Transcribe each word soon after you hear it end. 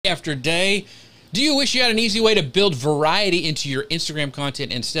after day. Do you wish you had an easy way to build variety into your Instagram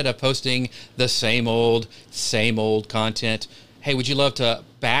content instead of posting the same old content? Hey, would you love to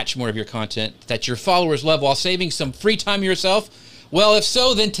batch more of your content that your followers love while saving some free time yourself? Well, if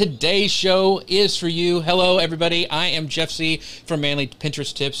so, then today's show is for you. Hello, everybody. I am Jeff C. from Manly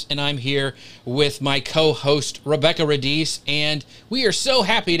Pinterest Tips, and I'm here with my co-host, Rebecca Radice, and we are so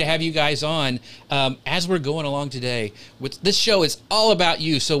happy to have you guys on as we're going along today. This show is all about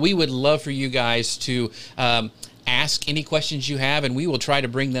you, so we would love for you guys to ask any questions you have, and we will try to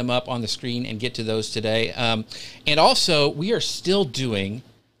bring them up on the screen and get to those today. And also, we are still doing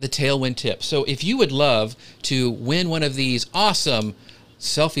the Tailwind tip. So if you would love to win one of these awesome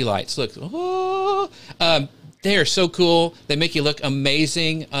selfie lights, look, they are so cool. They make you look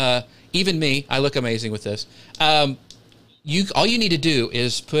amazing. Even me, I look amazing with this. All you need to do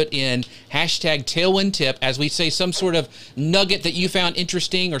is put in hashtag Tailwind tip, as we say, some sort of nugget that you found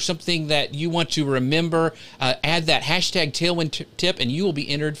interesting or something that you want to remember. Add that hashtag Tailwind tip, and you will be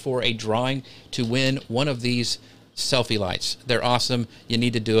entered for a drawing to win one of these selfie lights. They're awesome. You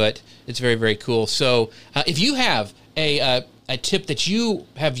need to do it. It's very, very cool. So if you have a tip that you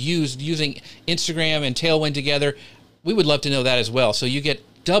have used using Instagram and Tailwind together, we would love to know that as well. So you get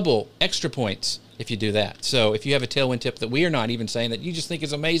double extra points if you do that. So if you have a Tailwind tip that we are not even saying that you just think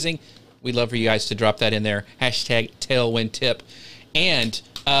is amazing, we'd love for you guys to drop that in there. Hashtag Tailwind tip. And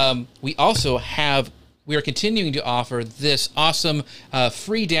we also we are continuing to offer this awesome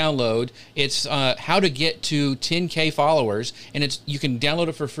free download. It's how to get to 10K followers, and you can download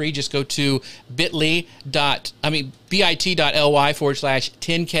it for free. Just go to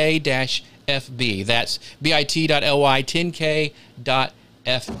bit.ly/10K-FB. That's bit.ly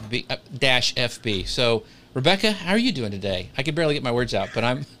 10K.FB. So, Rebecca, how are you doing today? I can barely get my words out,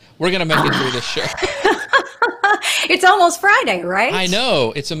 but we're gonna make it through this show. It's almost Friday, right? I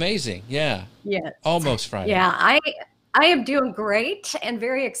know. It's amazing. Yeah. Yes. Almost Friday. Yeah, I am doing great and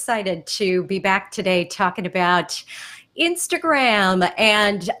very excited to be back today talking about Instagram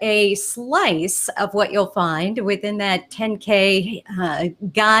and a slice of what you'll find within that 10K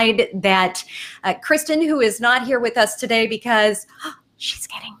guide that Kristen, who is not here with us today because she's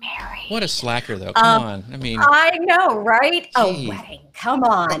getting married. What a slacker, though. Come on. I know, right? Gee. A wedding. Come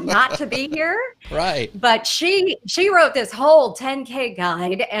on, not to be here. Right. But she wrote this whole 10K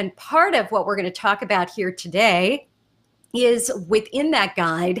guide, and part of what we're going to talk about here today is within that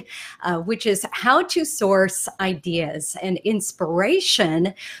guide, which is how to source ideas and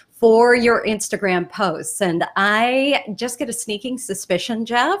inspiration for your Instagram posts. And I just get a sneaking suspicion,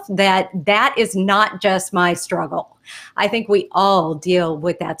 Jeff, that is not just my struggle. I think we all deal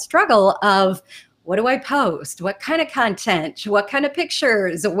with that struggle of, what do I post? What kind of content? What kind of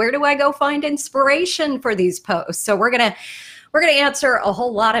pictures? Where do I go find inspiration for these posts? So we're gonna answer a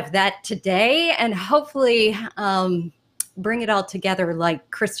whole lot of that today, and hopefully bring it all together like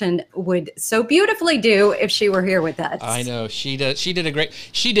Kristen would so beautifully do if she were here with us. I know she did. She did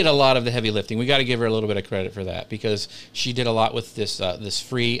a lot of the heavy lifting. We got to give her a little bit of credit for that, because she did a lot with this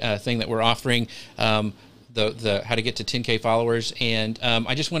free thing that we're offering. The how to get to 10K followers. And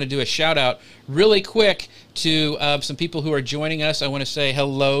I just want to do a shout out really quick to some people who are joining us. I want to say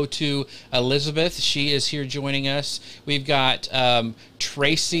hello to Elizabeth. She is here joining us. We've got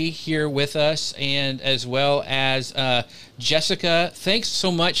Tracy here with us, and as well as Jessica. Thanks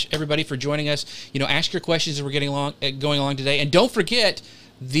so much, everybody, for joining us. Ask your questions as we're going along today. And don't forget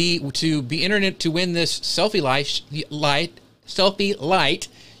to be entered to win this selfie light.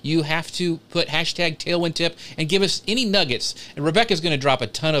 You have to put hashtag Tailwind tip and give us any nuggets. And Rebecca's going to drop a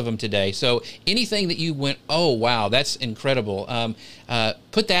ton of them today. So anything that you went, oh, wow, that's incredible.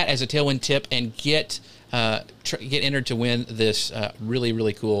 Put that as a Tailwind tip and get entered to win this really,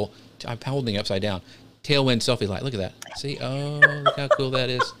 really cool, I'm holding it upside down, Tailwind selfie light. Look at that. See? Oh, look how cool that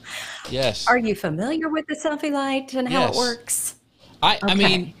is. Yes. Are you familiar with the selfie light and how it works? I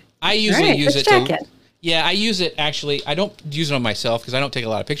mean, I usually use it to... Yeah, I use it actually. I don't use it on myself because I don't take a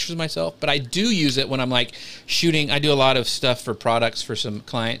lot of pictures of myself, but I do use it when I'm like shooting. I do a lot of stuff for products for some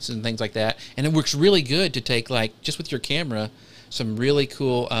clients and things like that. And it works really good to take, like, just with your camera, some really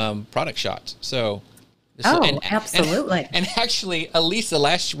cool product shots. So, absolutely. And actually, Elisa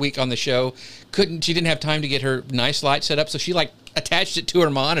last week on the show she didn't have time to get her nice light set up. So she attached it to her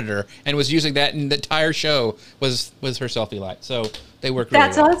monitor and was using that, and the entire show was her selfie light. So they work really well.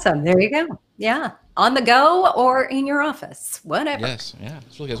 That's awesome. There you go. Yeah. On the go or in your office, whatever. Yes, yeah,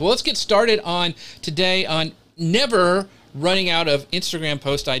 it's really good. Well, let's get started on today on never running out of Instagram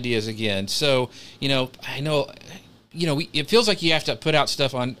post ideas again. So, I know, it feels like you have to put out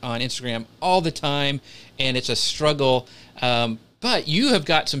stuff on Instagram all the time, and it's a struggle. But you have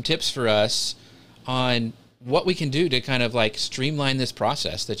got some tips for us on what we can do to kind of like streamline this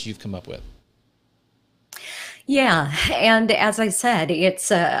process that you've come up with. Yeah, and as I said,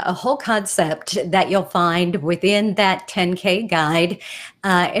 it's a whole concept that you'll find within that 10K guide.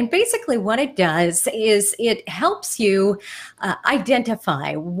 And basically, what it does is it helps you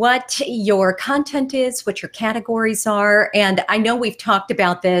identify what your content is, what your categories are. And I know we've talked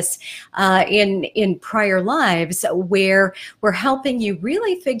about this in prior lives, where we're helping you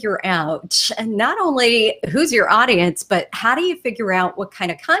really figure out not only who's your audience, but how do you figure out what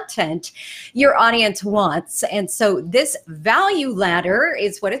kind of content your audience wants. And so this value ladder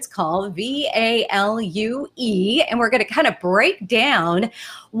is what it's called, VALUE. And we're going to kind of break down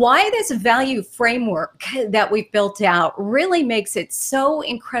why this value framework that we've built out really makes it so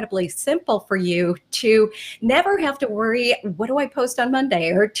incredibly simple for you to never have to worry, what do I post on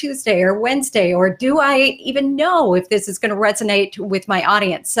Monday or Tuesday or Wednesday, or do I even know if this is going to resonate with my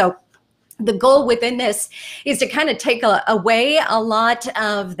audience? So the goal within this is to kind of take away a lot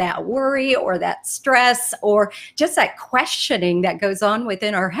of that worry or that stress or just that questioning that goes on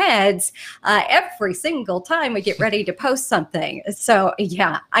within our heads every single time we get ready to post something. So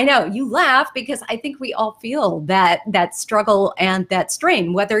yeah, I know you laugh because I think we all feel that struggle and that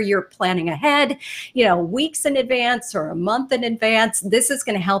strain, whether you're planning ahead, weeks in advance or a month in advance. This is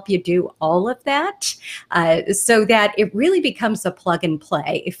going to help you do all of that so that it really becomes a plug and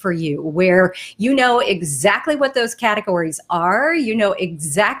play for you, where you know exactly what those categories are. You know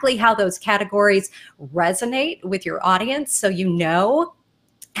exactly how those categories resonate with your audience. So you know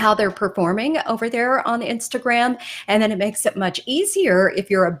how they're performing over there on Instagram. And then it makes it much easier if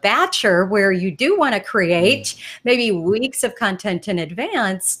you're a batcher where you do want to create maybe weeks of content in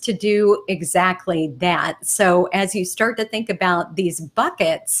advance to do exactly that. So as you start to think about these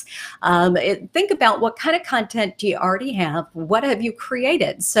buckets, think about what kind of content do you already have? What have you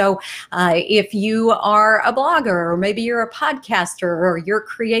created? So if you are a blogger, or maybe you're a podcaster, or you're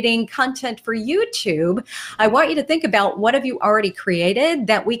creating content for YouTube, I want you to think about what have you already created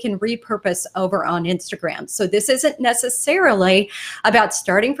that we can repurpose over on Instagram. So this isn't necessarily about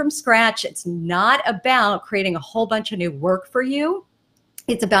starting from scratch. It's not about creating a whole bunch of new work for you.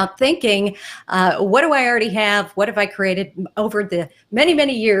 It's about thinking, what do I already have? What have I created over the many,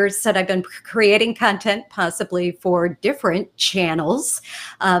 many years that I've been creating content, possibly for different channels?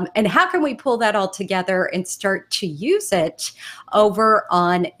 And how can we pull that all together and start to use it over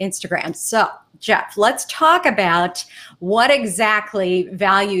on Instagram? So Jeff, let's talk about what exactly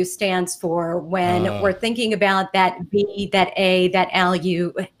value stands for when we're thinking about that V, that A, that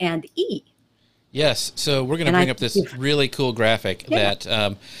LU, and E. Yes, so we're going to bring up this really cool graphic that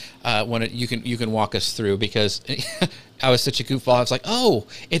you can walk us through, because I was such a goofball. I was like, oh,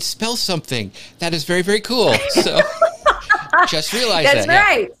 it spells something. That is very, very cool. So just realized That's that.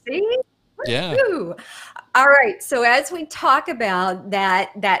 right. Yeah. See? Yeah. Woo-hoo. All right. So as we talk about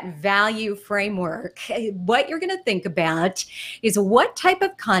that value framework, what you're going to think about is what type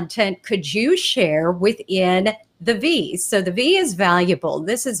of content could you share within the V. So the V is valuable.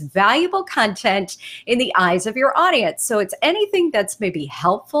 This is valuable content in the eyes of your audience. So it's anything that's maybe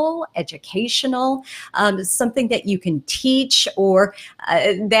helpful, educational, something that you can teach or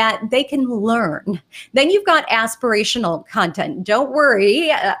that they can learn. Then you've got aspirational content. Don't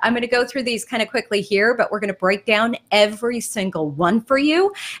worry. I'm going to go through these kind of quickly here, but we're going to break down every single one for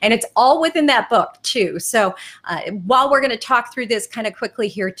you. And it's all within that book too. So while we're going to talk through this kind of quickly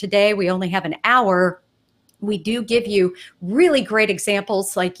here today, we only have an hour. We do give you really great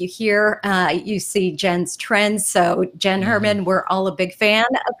examples like you hear. You see Jen's trends. So Jen Herman, we're all a big fan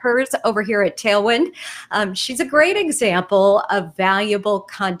of hers over here at Tailwind. She's a great example of valuable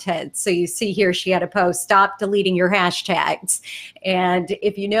content. So you see here, she had a post, stop deleting your hashtags. And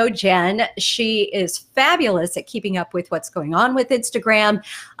if you know Jen, she is fabulous at keeping up with what's going on with Instagram,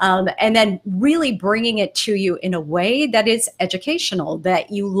 and then really bringing it to you in a way that is educational,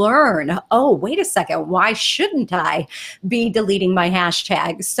 that you learn, oh, wait a second, why shouldn't I be deleting my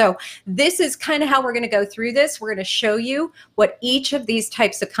hashtags? So this is kind of how we're going to go through this. We're going to show you what each of these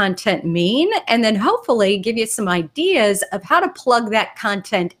types of content mean, and then hopefully give you some ideas of how to plug that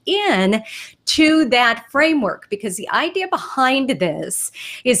content in to that framework, because the idea behind this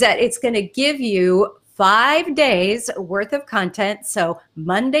is that it's going to give you 5 days worth of content. So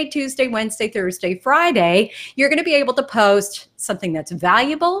Monday, Tuesday, Wednesday, Thursday, Friday, you're going to be able to post something that's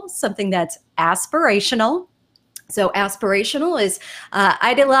valuable, something that's aspirational, So aspirational is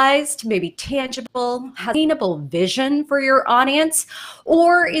idealized, maybe tangible, has attainable vision for your audience,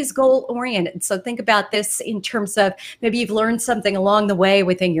 or is goal oriented. So think about this in terms of maybe you've learned something along the way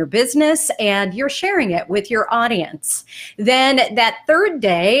within your business and you're sharing it with your audience. Then that third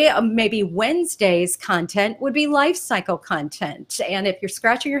day, maybe Wednesday's content would be life cycle content. And if you're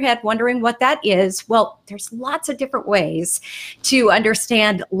scratching your head wondering what that is, well, there's lots of different ways to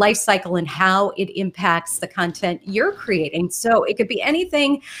understand life cycle and how it impacts the content you're creating. So it could be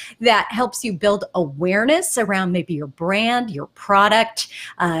anything that helps you build awareness around maybe your brand, your product,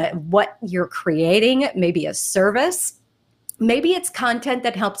 what you're creating, maybe a service. Maybe it's content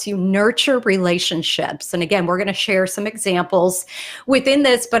that helps you nurture relationships. And again, we're going to share some examples within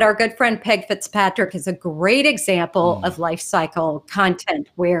this, but our good friend Peg Fitzpatrick is a great example of life cycle content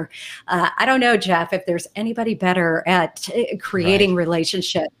where I don't know, Jeff, if there's anybody better at creating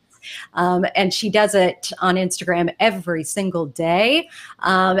relationships. And she does it on Instagram every single day.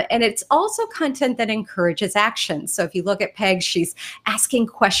 And it's also content that encourages action. So if you look at Peg, she's asking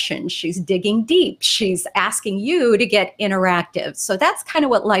questions, she's digging deep, she's asking you to get interactive. So that's kind of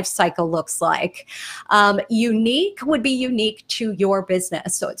what life cycle looks like. Unique would be unique to your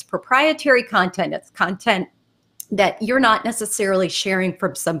business. So it's proprietary content, it's content that you're not necessarily sharing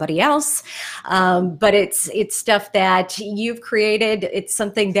from somebody else, but it's stuff that you've created. It's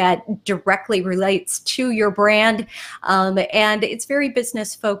something that directly relates to your brand, and it's very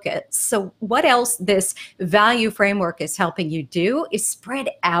business focused. So what else this value framework is helping you do is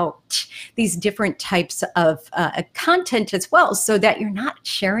spread out these different types of content as well, so that you're not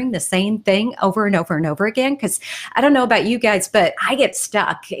sharing the same thing over and over and over again. Because I don't know about you guys, but I get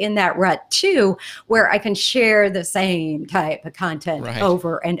stuck in that rut too, where I can share the same type of content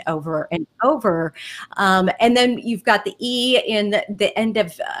over and over and over. And then you've got the E in the end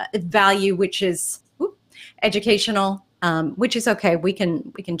of value, which is educational, which is okay. We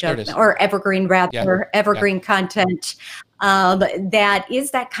can jump, or evergreen rather, evergreen content. That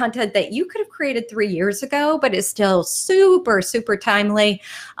is that content that you could have created 3 years ago, but is still super, super timely,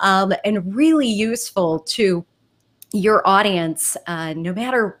 and really useful to your audience, no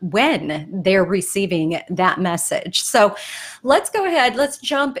matter when they're receiving that message. So let's go ahead, let's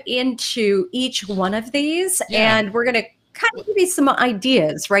jump into each one of these, and we're going to kind of give you some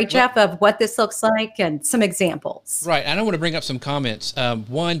ideas, right, Jeff, of what this looks like and some examples. Right. And I want to bring up some comments.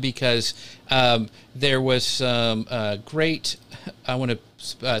 One, because there was some great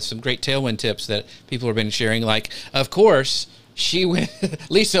tailwind tips that people have been sharing. Like, of course,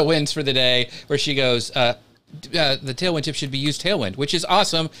 Lisa wins for the day, where she goes, the tailwind tip should be use tailwind, which is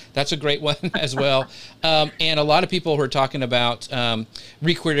awesome. That's a great one as well. And a lot of people who are talking about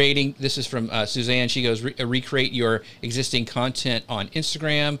recreating. This is from Suzanne. She goes, recreate your existing content on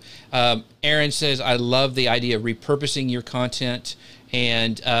Instagram. Aaron says, I love the idea of repurposing your content.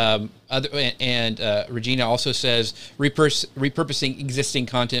 And Regina also says repurposing existing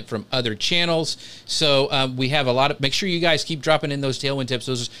content from other channels. So we have a lot of. Make sure you guys keep dropping in those tailwind tips.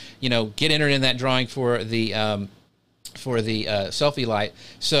 Those, get entered in that drawing for the selfie light.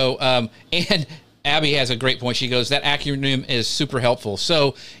 So and Abby has a great point. She goes, that acronym is super helpful.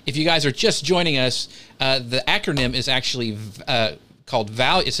 So if you guys are just joining us, the acronym is actually called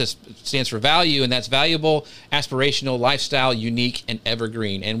value. It stands for value, and that's valuable, aspirational, lifestyle, unique, and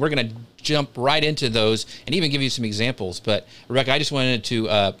evergreen. And we're going to jump right into those and even give you some examples. But Rebecca, I just wanted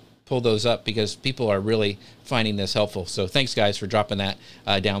to pull those up because people are really finding this helpful. So thanks, guys, for dropping that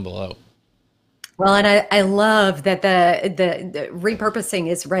down below. Well, and I love that the repurposing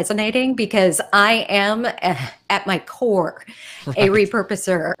is resonating, because I am at my core a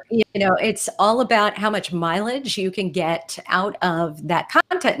repurposer. It's all about how much mileage you can get out of that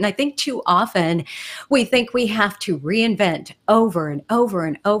content. And I think too often we think we have to reinvent over and over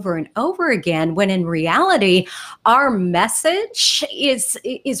and over and over again, when in reality, our message is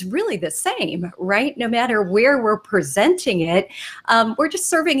really the same, right? No matter where we're presenting it, we're just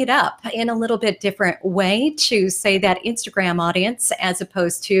serving it up in a little bit different way to, say, that Instagram audience as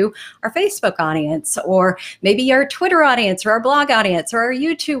opposed to our Facebook audience, or maybe our Twitter audience, or our blog audience, or our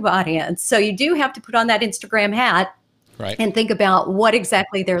YouTube audience. So you do have to put on that Instagram hat, right, and think about what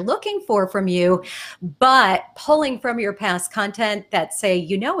exactly they're looking for from you, but pulling from your past content that, say,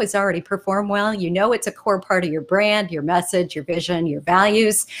 has already performed well, it's a core part of your brand, your message, your vision, your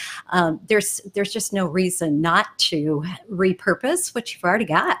values. There's just no reason not to repurpose what you've already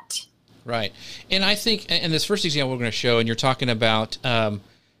got. Right. And I think, in this first example we're going to show, and you're talking about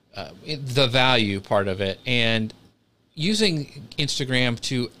the value part of it, and using Instagram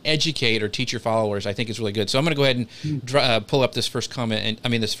to educate or teach your followers, I think is really good. So I'm going to go ahead and pull up this first comment, and I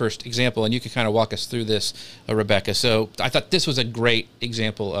mean this first example, and you can kind of walk us through this, Rebecca. So I thought this was a great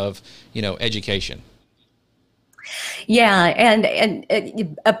example of, education. Yeah, and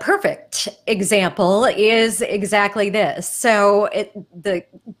a perfect example is exactly this. So the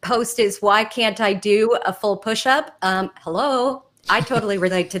post is, why can't I do a full push-up? Hello, I totally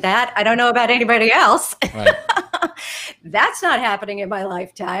relate to that. I don't know about anybody else. Right. That's not happening in my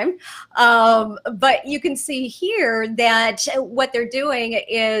lifetime. But you can see here that what they're doing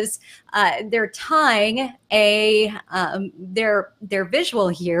is they're tying their visual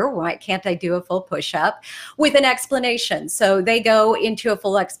here, why can't I do a full push-up, with an explanation. So they go into a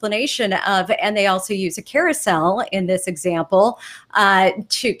full explanation of, and they also use a carousel in this example,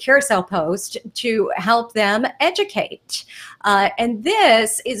 to carousel post to help them educate. And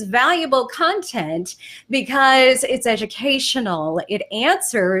this is valuable content because it's educational. It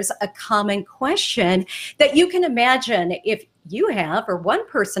answers a common question that you can imagine if you have, or one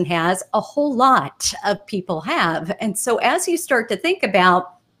person has, a whole lot of people have. And so as you start to think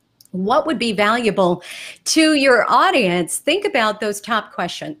about what would be valuable to your audience, think about those top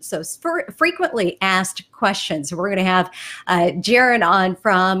questions. So frequently asked questions. We're going to have Jaron on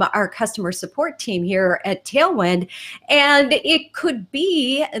from our customer support team here at Tailwind, and it could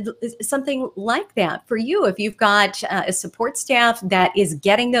be something like that for you. If you've got a support staff that is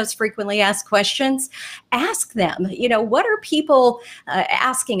getting those frequently asked questions, ask them, what are people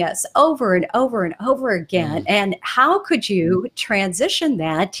asking us over and over and over again? And how could you transition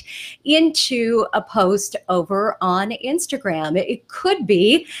that into a post over on Instagram? It could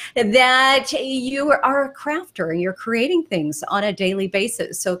be that you are a crafter and you're creating things on a daily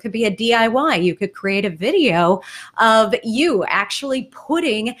basis. So it could be a DIY. You could create a video of you actually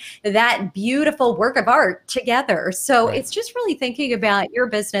putting that beautiful work of art together. So It's just really thinking about your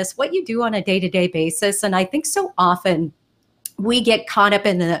business, what you do on a day-to-day basis. And I think so often we get caught up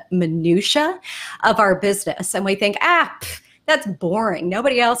in the minutia of our business and we think, that's boring.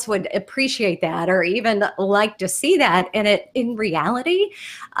 Nobody else would appreciate that or even like to see that. And in reality,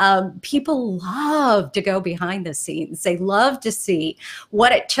 people love to go behind the scenes. They love to see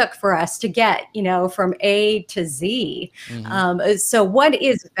what it took for us to get, from A to Z. So what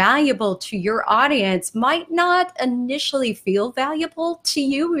is valuable to your audience might not initially feel valuable to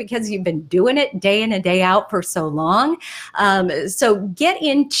you because you've been doing it day in and day out for so long. So get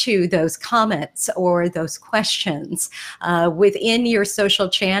into those comments or those questions within your social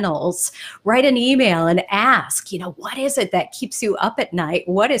channels. Write an email and ask, what is it that keeps you up at night?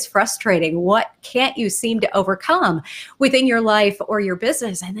 What is frustrating? What can't you seem to overcome within your life or your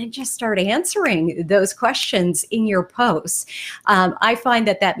business? And then just start answering those questions in your posts. I find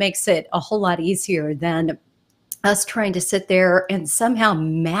that makes it a whole lot easier than us trying to sit there and somehow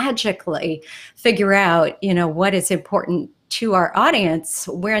magically figure out, what is important to our audience,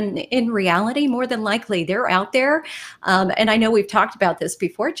 when in reality, more than likely, they're out there. And I know we've talked about this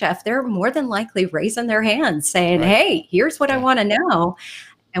before, Jeff, they're more than likely raising their hands saying, hey, here's what I want to know.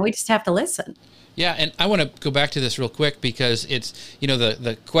 And we just have to listen. Yeah, and I want to go back to this real quick because it's,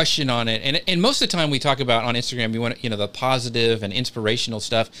 the question on it. And most of the time we talk about on Instagram, you want, the positive and inspirational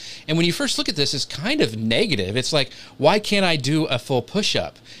stuff. And when you first look at this, it's kind of negative. It's like, why can't I do a full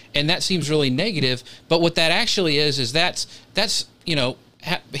push-up? And that seems really negative. But what that actually is that's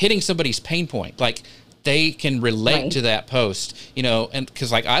hitting somebody's pain point. Like, they can relate to that post, and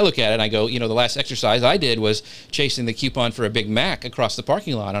because like I look at it and I go, the last exercise I did was chasing the coupon for a Big Mac across the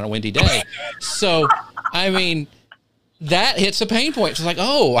parking lot on a windy day. So, I mean, that hits a pain point. It's like,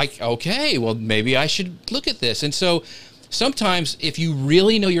 okay, well, maybe I should look at this. And so sometimes if you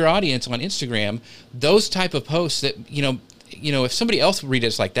really know your audience on Instagram, those type of posts that, if somebody else read it,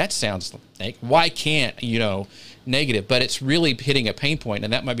 it's like, that sounds like, why can't, negative, but it's really hitting a pain point,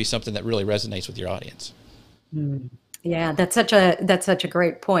 and that might be something that really resonates with your audience. Yeah, that's such a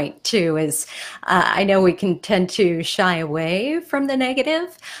great point too. Is I know we can tend to shy away from the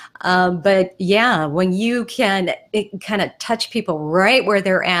negative, but yeah, when you can kind of touch people right where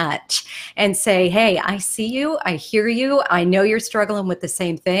they're at and say, "Hey, I see you, I hear you, I know you're struggling with the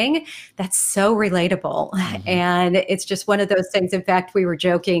same thing," that's so relatable, and it's just one of those things. In fact, we were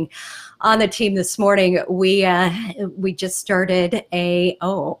joking on the team this morning. We just started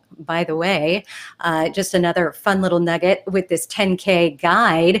by the way. Just another fun little nugget with this 10K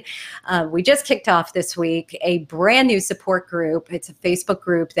guide. We just kicked off this week a brand new support group. It's a Facebook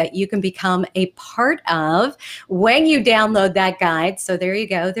group that you can become a part of when you download that guide. So there you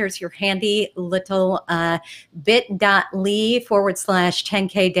go. There's your handy little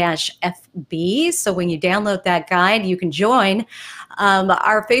bit.ly/10K-FB. So when you download that guide, you can join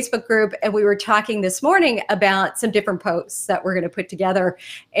our Facebook group. And we were talking this morning about some different posts that we're going to put together.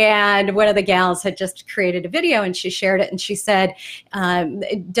 And one of the gals had just created a video and she shared it. And she said,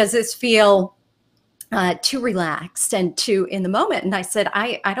 does this feel too relaxed and too in the moment? And I said,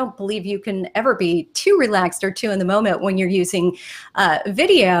 I don't believe you can ever be too relaxed or too in the moment when you're using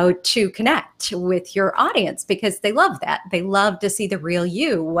video to connect with your audience, because they love that. They love to see the real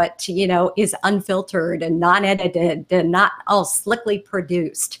you, what, you know, is unfiltered and not edited and not all slickly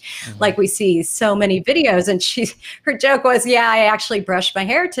produced like we see so many videos. And her joke was, yeah, I actually brushed my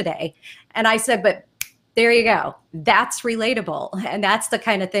hair today. And I said, but there you go. That's relatable. And that's the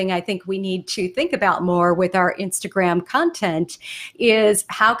kind of thing I think we need to think about more with our Instagram content, is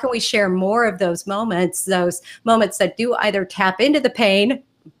how can we share more of those moments that do either tap into the pain.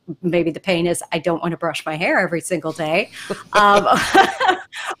 Maybe the pain is I don't want to brush my hair every single day, or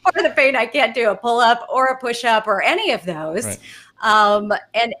the pain I can't do a pull-up or a push-up or any of those. Right.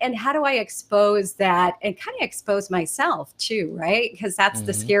 And how do I expose that and kind of expose myself too, right? Because that's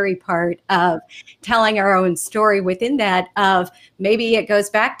the scary part of telling our own story within that. Of maybe it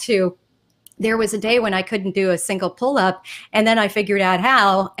goes back to, there was a day when I couldn't do a single pull-up, and then I figured out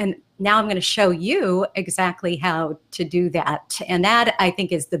how, and now I'm going to show you exactly how to do that. And that, I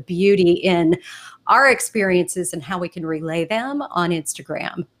think, is the beauty in our experiences and how we can relay them on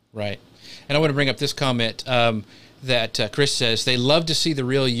Instagram. Right. And I want to bring up this comment that Chris says, they love to see the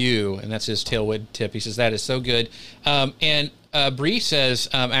real you, and that's his tailwind tip. He says, that is so good. And Bree says,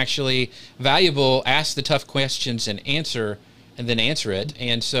 actually, valuable, ask the tough questions and then answer it.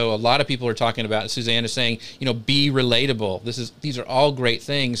 And so a lot of people are talking about, Suzanne is saying, you know, be relatable. These are all great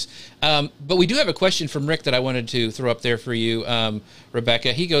things. But we do have a question from Rick that I wanted to throw up there for you,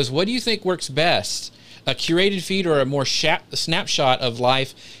 Rebecca. He goes, what do you think works best? A curated feed or a more snapshot of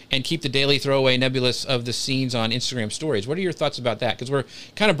life, and keep the daily throwaway nebulous of the scenes on Instagram stories? What are your thoughts about that? Because we're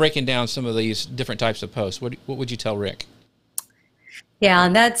kind of breaking down some of these different types of posts. What would you tell Rick? Yeah,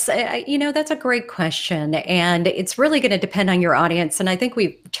 and that's, that's a great question. And it's really going to depend on your audience. And I think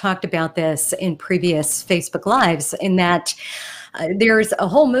we've talked about this in previous Facebook Lives, in that there's a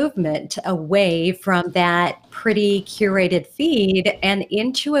whole movement away from that pretty curated feed and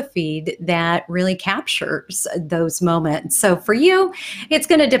into a feed that really captures those moments. So for you, it's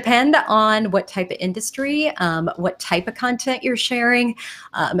going to depend on what type of industry, what type of content you're sharing,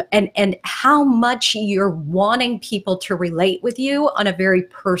 and how much you're wanting people to relate with you on a very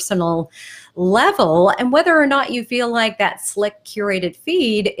personal level, and whether or not you feel like that slick curated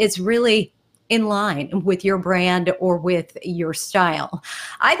feed is really in line with your brand or with your style.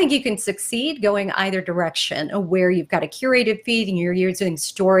 I think you can succeed going either direction, where you've got a curated feed and you're using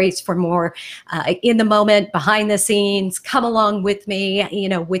stories for more in the moment, behind the scenes, come along with me,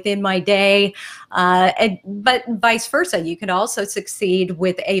 within my day. But vice versa, you can also succeed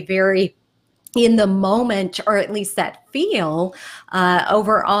with a very in the moment, or at least that feel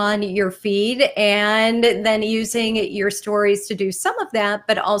over on your feed, and then using your stories to do some of that,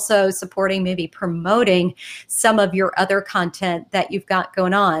 but also supporting, maybe promoting some of your other content that you've got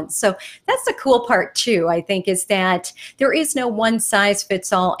going on. So that's the cool part too, I think, is that there is no one size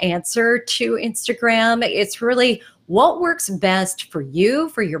fits all answer to Instagram. It's really what works best for you,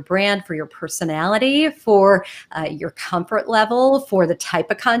 for your brand, for your personality, for your comfort level, for the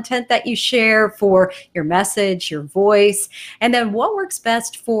type of content that you share, for your message, your voice, and then what works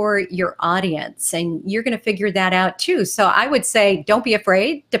best for your audience. And you're going to figure that out too. So I would say, don't be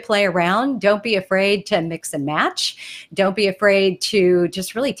afraid to play around. Don't be afraid to mix and match. Don't be afraid to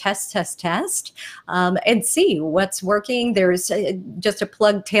just really test, and see what's working. There's just to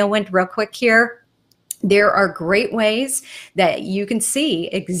plug Tailwind real quick here. There are great ways that you can see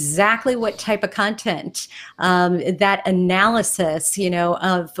exactly what type of content, that analysis,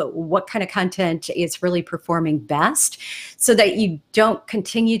 of what kind of content is really performing best, so that you don't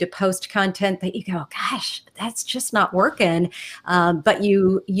continue to post content that you go, gosh, that's just not working. But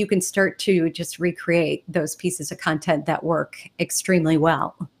you can start to just recreate those pieces of content that work extremely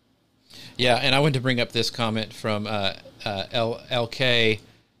well. Yeah, and I wanted to bring up this comment from LK.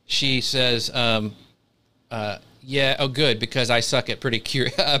 She says, yeah, oh good, because I suck at pretty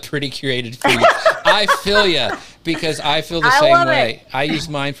curated feed. I feel ya, because I feel the same way. I use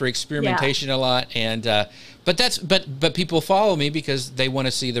mine for experimentation a lot, and but people follow me because they want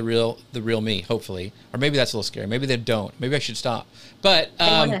to see the real me, hopefully. Or maybe that's a little scary. Maybe they don't. Maybe I should stop. But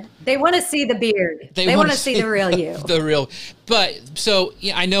they want to see the beard. They want to see the real you. The real. But so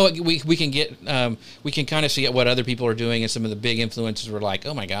yeah, I know we can get we can kind of see what other people are doing, and some of the big influencers were like,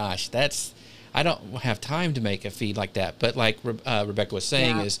 oh my gosh, I don't have time to make a feed like that. But like Rebecca was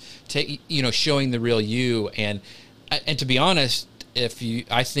saying, is showing the real you, and to be honest,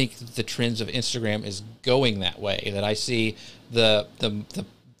 I think the trends of Instagram is going that way. That I see the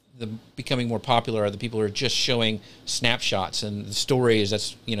becoming more popular are the people who are just showing snapshots and the stories.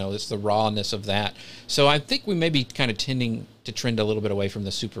 That's it's the rawness of that. So I think we may be kind of tending to trend a little bit away from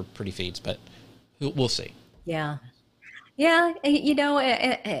the super pretty feeds, but we'll see. Yeah.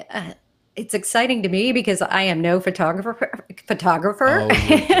 It's exciting to me because I am no photographer.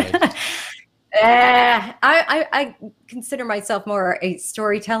 Oh, I consider myself more a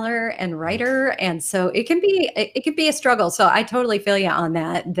storyteller and writer, and so it can be a struggle. So I totally feel you on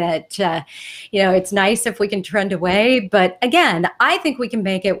that. It's nice if we can trend away, but again, I think we can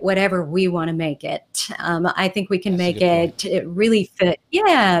make it whatever we want to make it. I think we can make it really fit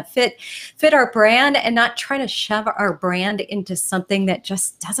our brand, and not try to shove our brand into something that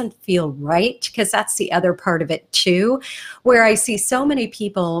just doesn't feel right. Because that's the other part of it too, where I see so many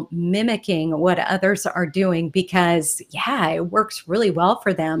people mimicking what others are doing because it works really well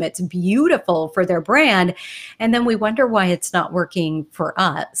for them. It's beautiful for their brand. And then we wonder why it's not working for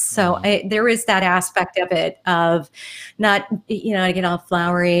us. So there is that aspect of it of not, to get all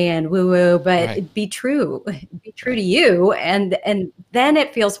flowery and woo woo, but be true to you. And then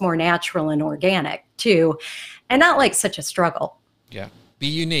it feels more natural and organic too. And not like such a struggle. Yeah. Be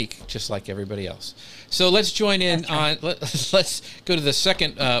unique, just like everybody else. So let's join in on, let's go to the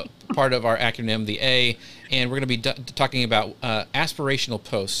second part of our acronym, the A, and we're going to be talking about aspirational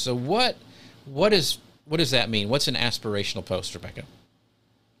posts. So what does that mean? What's an aspirational post, Rebecca?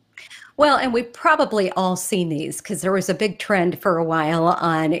 Well, and we've probably all seen these because there was a big trend for a while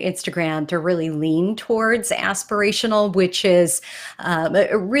on Instagram to really lean towards aspirational, which is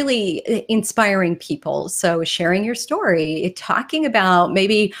really inspiring people. So sharing your story, talking about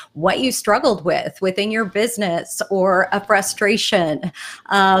maybe what you struggled with within your business or a frustration.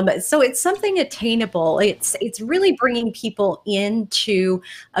 So it's something attainable. It's really bringing people into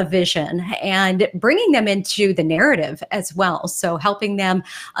a vision and bringing them into the narrative as well. So helping them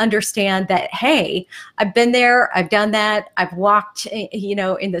understand that, hey, I've been there, I've done that, I've walked,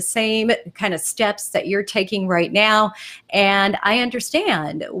 in the same kind of steps that you're taking right now, and I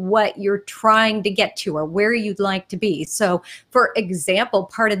understand what you're trying to get to or where you'd like to be. So, for example,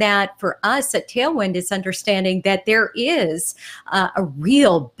 part of that for us at Tailwind is understanding that there is a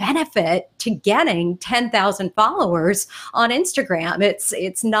real benefit to getting 10,000 followers on Instagram.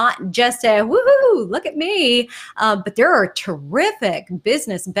 It's not just a woohoo, look at me, but there are terrific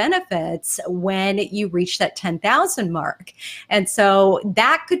business benefits when you reach that 10,000 mark. And so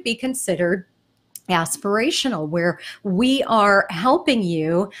that could be considered aspirational, where we are helping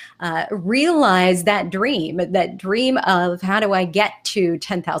you realize that dream of how do I get to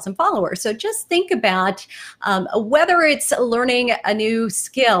 10,000 followers. So just think about whether it's learning a new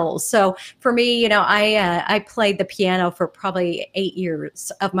skill. So for me, I played the piano for probably 8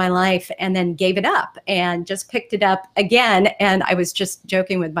 years of my life and then gave it up and just picked it up again. And I was just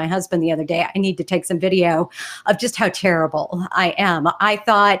joking with my husband the other day, I need to take some video of just how terrible I am. I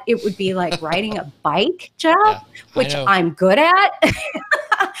thought it would be like riding a bike, Jeff, which I'm good at.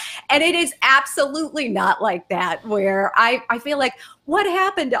 And it is absolutely not like that, where I feel like, what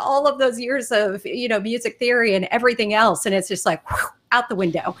happened to all of those years of, music theory and everything else? And it's just like, whew, out the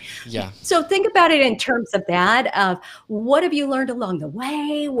window. Yeah. So think about it in terms of that, of what have you learned along the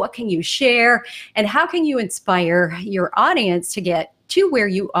way? What can you share? And how can you inspire your audience to get to where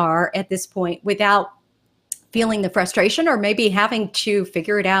you are at this point without feeling the frustration or maybe having to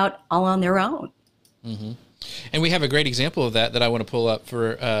figure it out all on their own? Mm-hmm. And we have a great example of that I want to pull up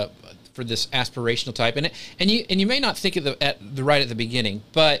for this aspirational type, and you may not think of right at the beginning,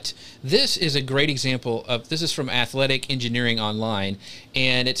 but this is a great example of this is from Athletic Engineering Online,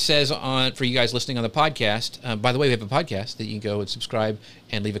 and it says for you guys listening on the podcast. By the way, we have a podcast that you can go and subscribe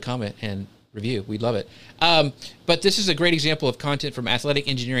and leave a comment and review. We'd love it. But this is a great example of content from Athletic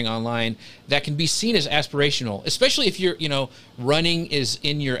Engineering Online that can be seen as aspirational, especially if you're, running is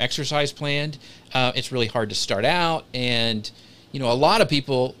in your exercise plan. It's really hard to start out. And, a lot of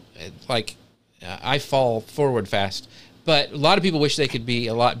people, I fall forward fast, but a lot of people wish they could be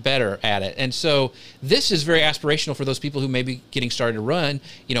a lot better at it. And so this is very aspirational for those people who may be getting started to run.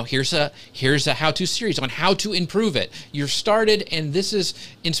 You know, here's a how-to series on how to improve it. You're started, and this is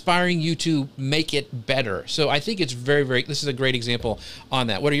inspiring you to make it better. So I think it's this is a great example on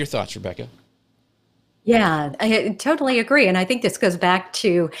that. What are your thoughts, Rebecca? Yeah, I totally agree. And I think this goes back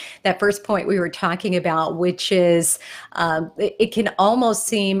to that first point we were talking about, which is it can almost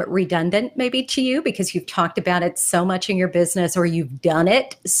seem redundant maybe to you because you've talked about it so much in your business or you've done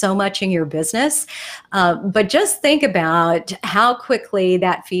it so much in your business. But just think about how quickly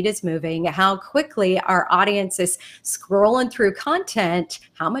that feed is moving, how quickly our audience is scrolling through content,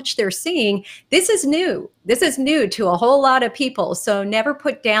 how much they're seeing. This is new. This is new to a whole lot of people. So never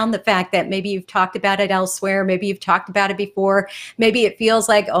put down the fact that maybe you've talked about it elsewhere. Maybe you've talked about it before. Maybe it feels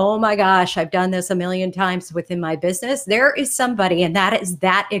like, oh my gosh, I've done this a million times within my business. There is somebody, and that is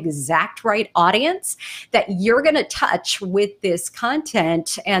that exact right audience that you're going to touch with this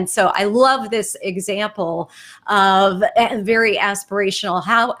content. And so I love this example of very aspirational.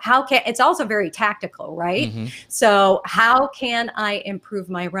 How can, it's also very tactical, right? Mm-hmm. So how can I improve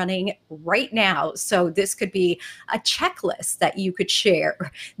my running right now? So this could be a checklist that you could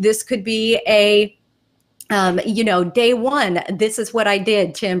share. This could be a day one, this is what I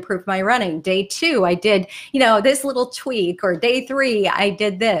did to improve my running. Day two, I did, this little tweak, or day three, I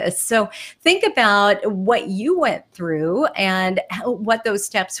did this. So think about what you went through and what those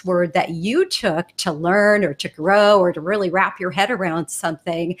steps were that you took to learn or to grow or to really wrap your head around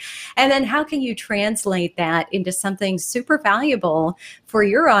something. And then how can you translate that into something super valuable for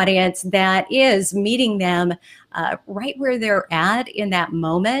your audience that is meeting them right where they're at in that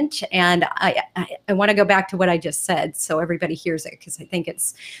moment. And I want to go back to what I just said so everybody hears it, because I think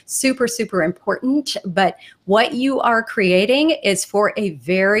it's super, super important. But what you are creating is for a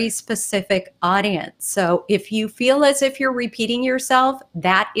very specific audience. So if you feel as if you're repeating yourself,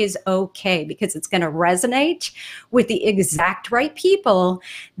 that is okay, because it's going to resonate with the exact right people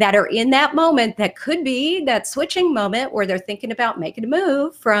that are in that moment. That could be that switching moment where they're thinking about making a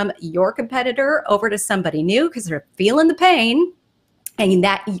move from your competitor over to somebody new because they're feeling the pain, and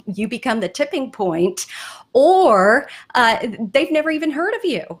that you become the tipping point, or they've never even heard of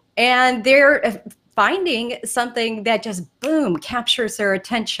you and they're finding something that just boom captures their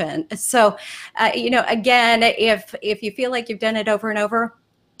attention. So again, if you feel like you've done it over and over,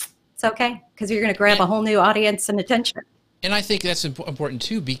 it's okay, because you're going to grab a whole new audience and attention. And I think that's important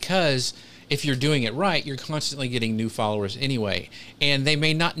too, because if you're doing it right, you're constantly getting new followers anyway, and they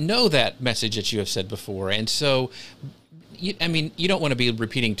may not know that message that you have said before. And so, you don't want to be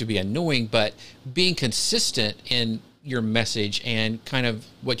repeating to be annoying, but being consistent in your message and kind of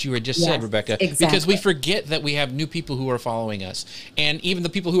what you had just said, Rebecca, exactly. Because we forget that we have new people who are following us, and even the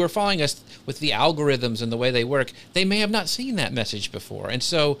people who are following us with the algorithms and the way they work, they may have not seen that message before. And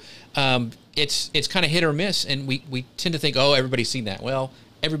so it's kind of hit or miss, and we tend to think, oh, everybody's seen that. Well,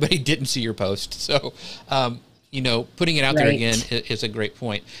 everybody didn't see your post. So, putting it out there again is a great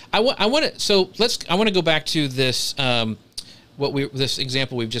point. I want to go back to this, this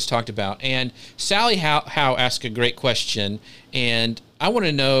example we've just talked about. And Sally Howe asked a great question. And I want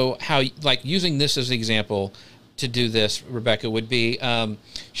to know how, like, using this as an example to do this, Rebecca, would be,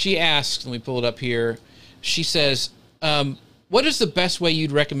 she asks, let me pull it up here. She says, what is the best way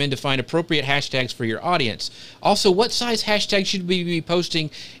you'd recommend to find appropriate hashtags for your audience? Also, what size hashtags should we be posting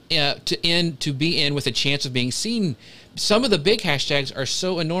to be in with a chance of being seen? Some of the big hashtags are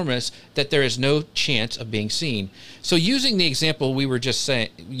so enormous that there is no chance of being seen. So using the example we were just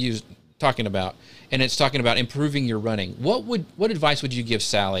talking about, and it's talking about improving your running, what advice would you give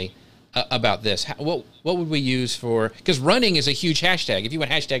Sally about this? What would we use for, because running is a huge hashtag. If you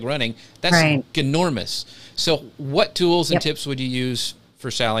went hashtag running, that's enormous. So what tools and tips would you use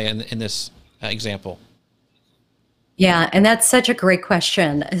for Sally in this example? Yeah, and that's such a great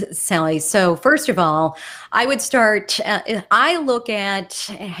question, Sally. So first of all, I would start, I look at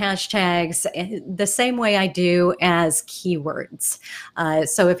hashtags the same way I do as keywords.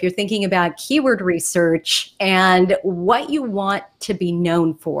 So if you're thinking about keyword research and what you want to be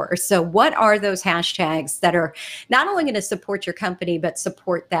known for, so what are those hashtags that are not only going to support your company, but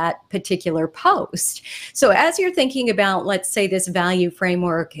support that particular post? So as you're thinking about, let's say, this value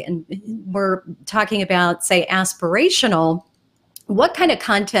framework, and we're talking about, say, aspirational, what kind of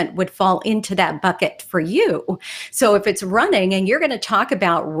content would fall into that bucket for you? So if it's running and you're going to talk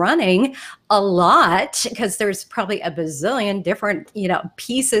about running, a lot, because there's probably a bazillion different,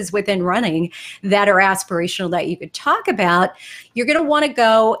 pieces within running that are aspirational that you could talk about, you're going to want to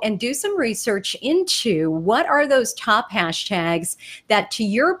go and do some research into what are those top hashtags that, to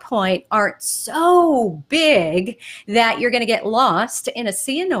your point, aren't so big that you're going to get lost in a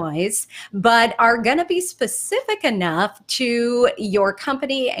sea of noise, but are going to be specific enough to your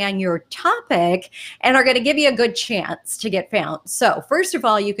company and your topic and are going to give you a good chance to get found. So first of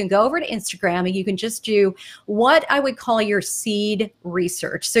all, you can go over to Instagram and you can just do what I would call your seed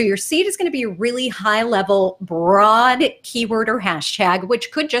research. So your seed is going to be a really high level, broad keyword or hashtag,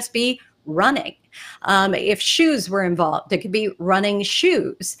 which could just be running. If shoes were involved, it could be running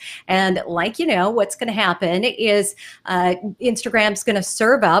shoes. And what's going to happen is Instagram's going to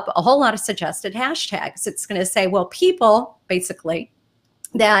serve up a whole lot of suggested hashtags. It's going to say, well, people basically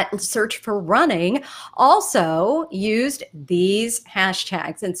that search for running also used these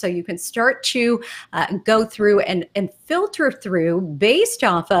hashtags. And so you can start to go through and filter through based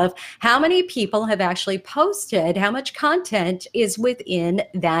off of how many people have actually posted, how much content is within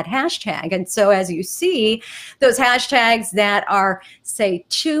that hashtag. And so as you see, those hashtags that are, say,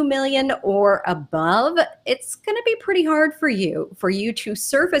 2 million or above, it's going to be pretty hard for you to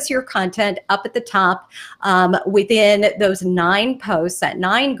surface your content up at the top within those 9 posts, that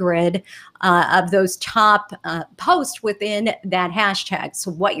 9 grid of those top posts within that hashtag.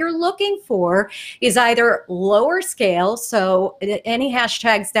 So what you're looking for is either lower scale, so any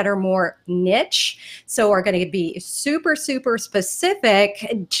hashtags that are more niche, so are going to be super, super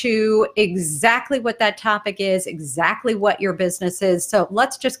specific to exactly what that topic is, exactly what your business is. So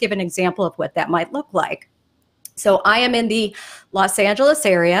let's just give an example of what that might look like. So I am in the Los Angeles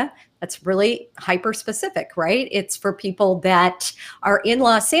area. That's really hyper specific, right? It's for people that are in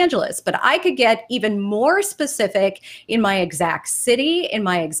Los Angeles, but I could get even more specific in my exact city, in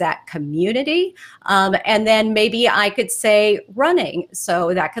my exact community. And then maybe I could say running.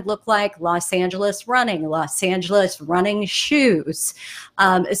 So that could look like Los Angeles running shoes.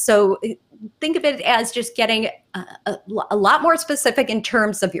 So think of it as just getting a lot more specific in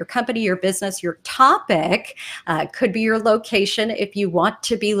terms of your company, your business, your topic. Could be your location if you want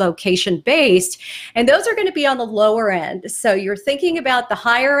to be location based. And those are going to be on the lower end. So you're thinking about the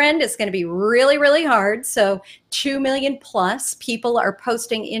higher end is going to be really, really hard. So 2 million plus people are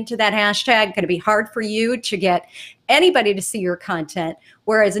posting into that hashtag. Going to be hard for you to get anybody to see your content.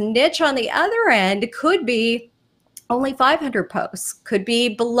 Whereas a niche on the other end could be only 500 posts, could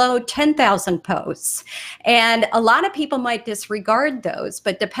be below 10,000 posts. And a lot of people might disregard those,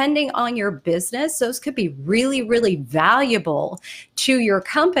 but depending on your business, those could be really, really valuable to your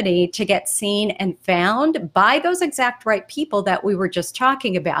company to get seen and found by those exact right people that we were just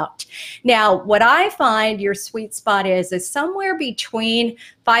talking about. Now, what I find your sweet spot is somewhere between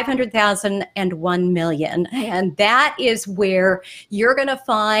 500,000 and 1 million. And that is where you're going to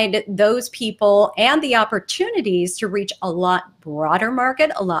find those people and the opportunities to reach a lot broader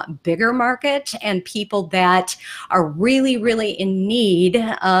market, a lot bigger market, and people that are really, really in need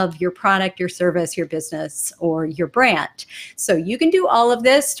of your product, your service, your business, or your brand. So you can do all of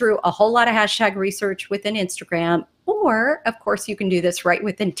this through a whole lot of hashtag research within Instagram. Or, of course, you can do this right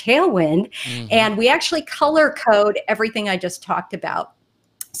within Tailwind. And we actually color code everything I just talked about.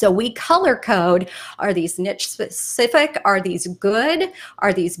 So we color code, are these niche specific? Are these good?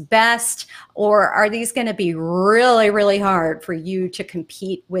 Are these best? Or are these going to be really, really hard for you to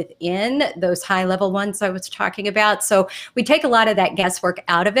compete within those high level ones I was talking about? So we take a lot of that guesswork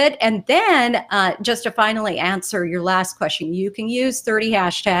out of it. And then just to finally answer your last question, you can use 30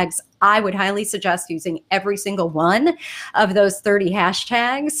 hashtags. I would highly suggest using every single one of those 30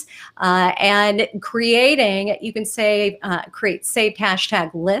 hashtags and creating, you can say, create saved hashtag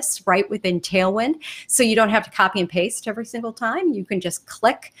lists right within Tailwind. So you don't have to copy and paste every single time. You can just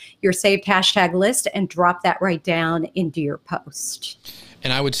click your saved hashtag list and drop that right down into your post.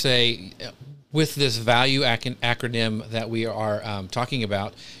 And I would say, with this value acronym that we are talking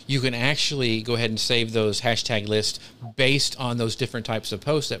about, you can actually go ahead and save those hashtag lists based on those different types of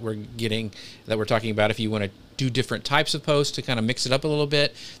posts that we're talking about. If you want to do different types of posts to kind of mix it up a little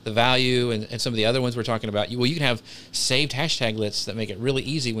bit, the value and some of the other ones we're talking about, you can have saved hashtag lists that make it really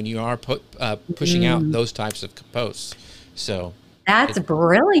easy when you are pushing out those types of posts. So That's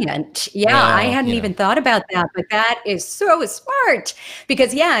brilliant. Yeah, I Well, hadn't you know. even thought about that, but that is so smart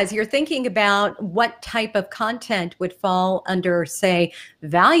because, yeah, as you're thinking about what type of content would fall under, say,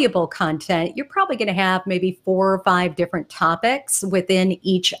 valuable content, you're probably going to have maybe 4 or 5 different topics within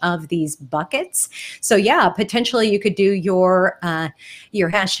each of these buckets. So, yeah, potentially you could do your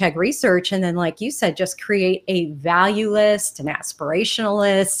hashtag research, and then, like you said, just create a value list, an aspirational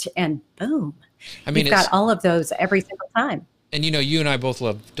list, and boom, I mean, you've got all of those every single time. and you know, you and I both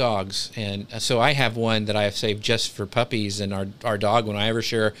love dogs, and so I have one that I have saved just for puppies and our dog. When I ever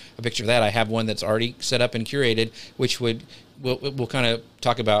share a picture of that, I have one that's already set up and curated, which we'll kind of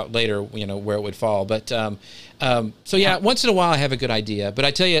talk about later, you know, where it would fall. But so yeah, once in a while I have a good idea. But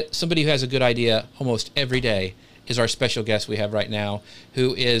I tell you, somebody who has a good idea almost every day is our special guest we have right now,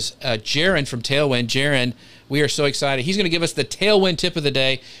 who is Jaron from Tailwind. Jaron, we are so excited. He's going to give us the Tailwind tip of the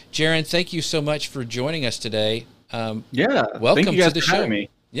day. Jaron, thank you so much for joining us today. Yeah, welcome thank you guys to the for show. having me.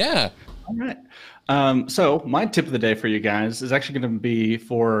 Yeah. All right. So my tip of the day for you guys is actually going to be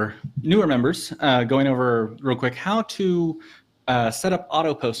for newer members, going over real quick how to set up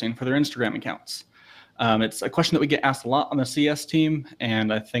auto posting for their Instagram accounts. It's a question that we get asked a lot on the CS team,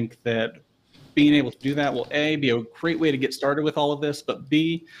 and I think that being able to do that will A, be a great way to get started with all of this, but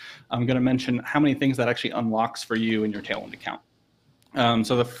B, I'm going to mention how many things that actually unlocks for you in your Tailwind account.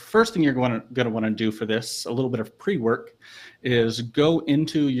 So the first thing you're going to want to do for this, a little bit of pre-work, is go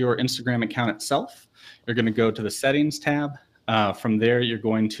into your Instagram account itself. You're going to go to the settings tab. From there, you're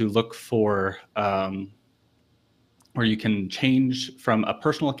going to look for where you can change from a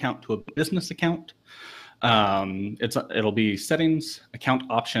personal account to a business account. It'll be settings, account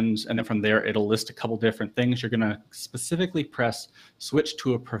options, and then from there, it'll list a couple different things. You're going to specifically press switch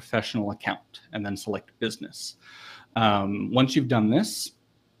to a professional account and then select business. Once you've done this,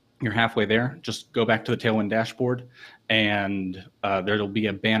 you're halfway there. Just go back to the Tailwind dashboard, and there'll be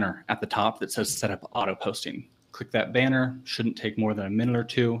a banner at the top that says set up auto posting. Click that banner. Shouldn't take more than a minute or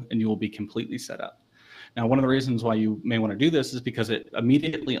two, and you will be completely set up. Now, one of the reasons why you may want to do this is because it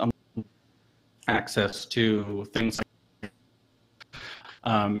immediately unlocks access to things like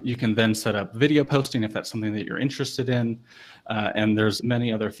you can then set up video posting if that's something that you're interested in. And there's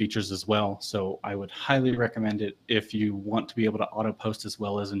many other features as well. So I would highly recommend it if you want to be able to auto post as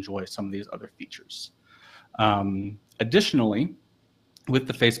well as enjoy some of these other features. Additionally, with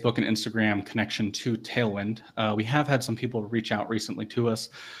the Facebook and Instagram connection to Tailwind, we have had some people reach out recently to us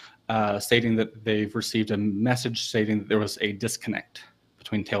stating that they've received a message stating that there was a disconnect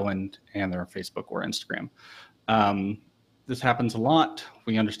between Tailwind and their Facebook or Instagram. This happens a lot.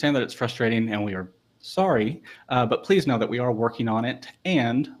 We understand that it's frustrating, and we are sorry, but please know that we are working on it.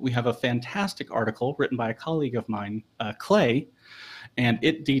 And we have a fantastic article written by a colleague of mine, Clay, and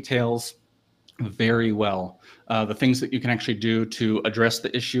it details very well the things that you can actually do to address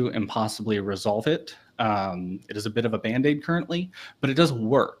the issue and possibly resolve it. It is a bit of a Band-Aid currently, but it does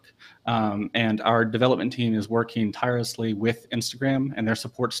work. And our development team is working tirelessly with Instagram and their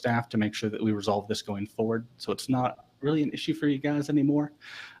support staff to make sure that we resolve this going forward. So it's not really an issue for you guys anymore.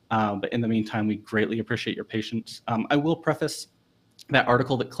 But in the meantime, we greatly appreciate your patience. I will preface that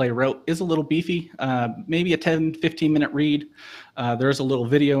article that Clay wrote is a little beefy, maybe a 10, 15-minute read. There's a little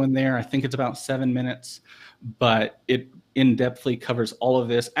video in there. I think it's about 7 minutes, but it in-depthly covers all of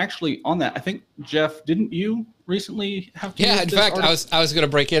this. Actually, on that, I think, Jeff, didn't you recently have to Yeah, in fact, article? I was going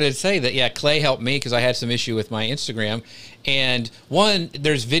to break in and say that, yeah, Clay helped me because I had some issue with my Instagram. And one,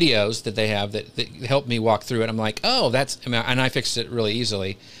 there's videos that they have that helped me walk through it. I'm like, oh, and I fixed it really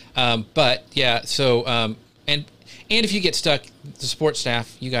easily. But yeah, so, and if you get stuck, the support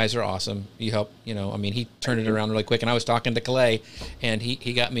staff, you guys are awesome. You help, he turned it around really quick. And I was talking to Clay, and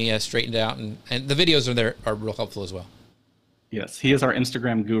he got me straightened out. And the videos are real helpful as well. Yes, he is our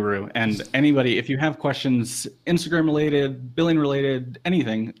Instagram guru. And anybody, if you have questions, Instagram related, billing related,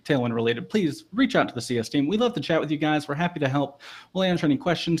 anything Tailwind related, please reach out to the CS team. We love to chat with you guys. We're happy to help. We'll answer any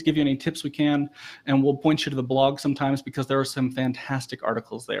questions, give you any tips we can, and we'll point you to the blog sometimes because there are some fantastic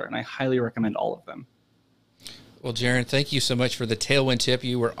articles there, and I highly recommend all of them. Well, Jaron, thank you so much for the Tailwind tip.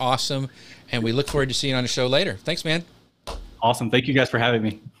 You were awesome, and we look forward to seeing you on the show later. Thanks, man. Awesome. Thank you guys for having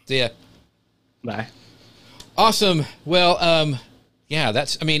me. See ya. Bye. Awesome. Well, yeah,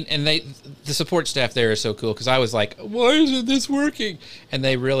 and the support staff there is so cool because I was like, why isn't this working? And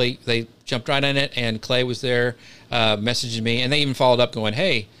they jumped right on it, and Clay was there messaging me, and they even followed up going,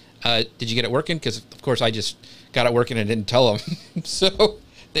 hey, did you get it working? Because, of course, I just got it working and didn't tell them. So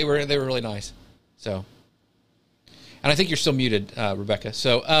they were really nice. So And I think you're still muted, Rebecca.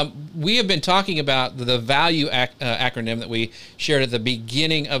 So we have been talking about the value acronym that we shared at the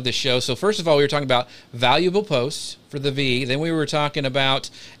beginning of the show. So first of all, we were talking about valuable posts for the V. Then we were talking about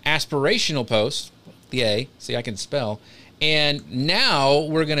aspirational posts, the A. See, I can spell. And now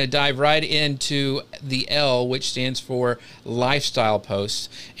we're going to dive right into the L, which stands for lifestyle posts.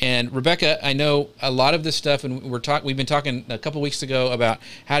 And Rebecca, I know a lot of this stuff, and we've been talking a couple weeks ago about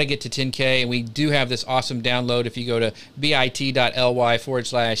how to get to 10K, and we do have this awesome download. If you go to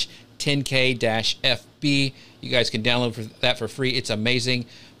bit.ly/10K-FB, you guys can download that for free. It's amazing.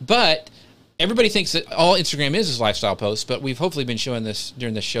 But everybody thinks that all Instagram is lifestyle posts, but we've hopefully been showing this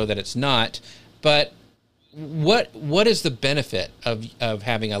during the show that it's not. But what is the benefit of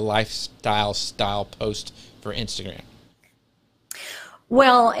having a lifestyle style post for Instagram?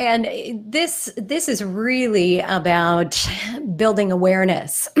 Well, and this is really about building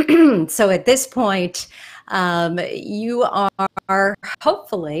awareness. So at this point, you are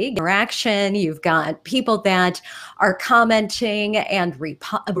hopefully interaction. You've got people that are commenting and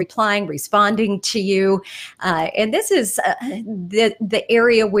replying, responding to you. And this is the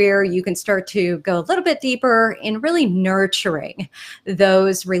area where you can start to go a little bit deeper in really nurturing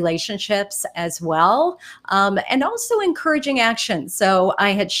those relationships as well. And also encouraging action. So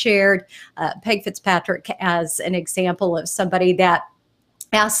I had shared Peg Fitzpatrick as an example of somebody that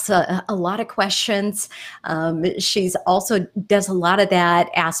asks a lot of questions. She's also does a lot of that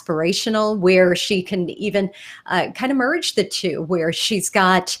aspirational, where she can even kind of merge the two, where she's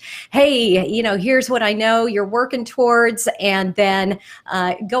got, hey, here's what I know you're working towards, and then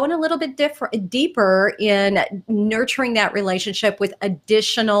going a little bit deeper in nurturing that relationship with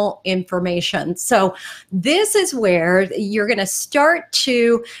additional information. So this is where you're going to start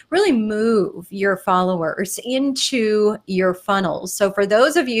to really move your followers into your funnels. So for those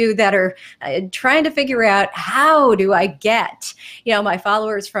of you that are trying to figure out, how do I get my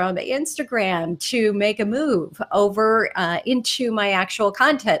followers from Instagram to make a move over into my actual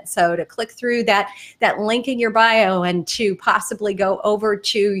content? So to click through that link in your bio and to possibly go over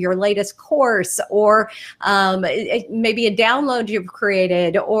to your latest course, or maybe a download you've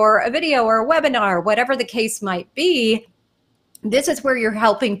created, or a video or a webinar, whatever the case might be. This is where you're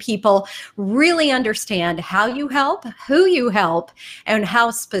helping people really understand how you help, who you help, and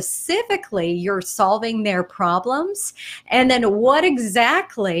how specifically you're solving their problems, and then what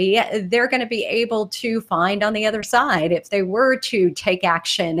exactly they're going to be able to find on the other side if they were to take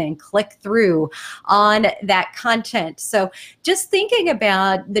action and click through on that content. So just thinking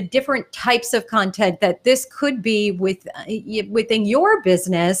about the different types of content that this could be within your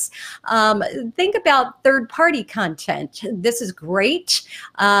business. Think about third-party content. This is great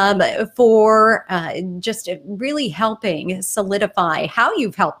for just really helping solidify how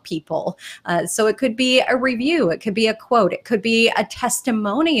you've helped people. So it could be a review, it could be a quote, it could be a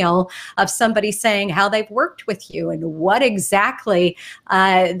testimonial of somebody saying how they've worked with you and what exactly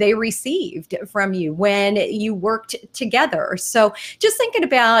they received from you when you worked together. So just thinking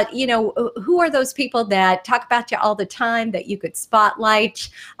about, who are those people that talk about you all the time that you could spotlight,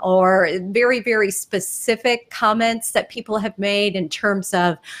 or very, very specific comments that people have made in terms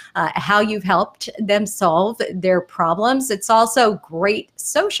of how you've helped them solve their problems. It's also great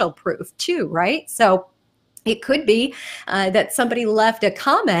social proof too, right? So it could be that somebody left a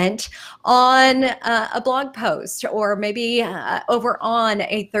comment on a blog post, or maybe over on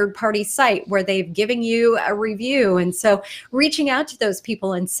a third-party site where they've given you a review. And so reaching out to those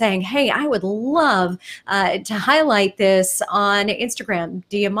people and saying, hey, I would love to highlight this on Instagram.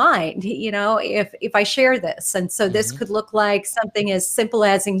 Do you mind, if I share this? And so this could look like something as simple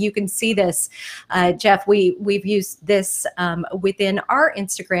as, and you can see this, Jeff, we've used this within our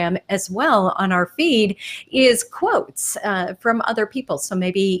Instagram as well on our feed, is quotes from other people. So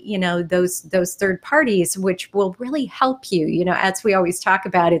maybe, those third parties, which will really help you, as we always talk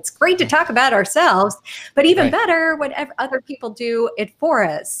about. It's great to talk about ourselves, but even better when other people do it for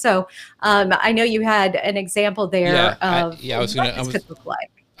us. So I know you had an example there of what this could look like.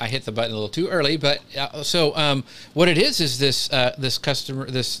 I hit the button a little too early, but what it is this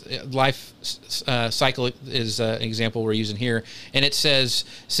life cycle is an example we're using here, and it says,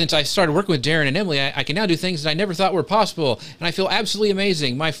 since I started working with Darren and Emily, I can now do things that I never thought were possible, and I feel absolutely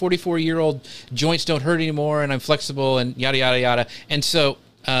amazing. My 44-year-old joints don't hurt anymore, and I'm flexible, and yada yada yada. And so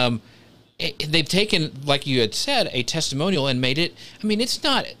they've taken, like you had said, a testimonial and made it. I mean, it's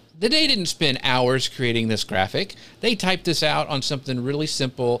not. They didn't spend hours creating this graphic. They typed this out on something really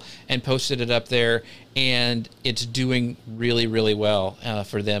simple and posted it up there, and it's doing really, really well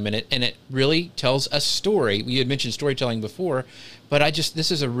for them. And it really tells a story. You had mentioned storytelling before, but this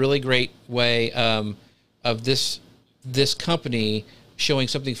is a really great way of this this company showing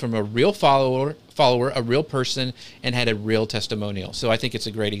something from a real follower, a real person, and had a real testimonial. So I think it's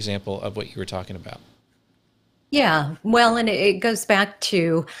a great example of what you were talking about. Yeah, well, and it goes back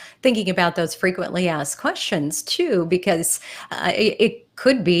to thinking about those frequently asked questions too, because it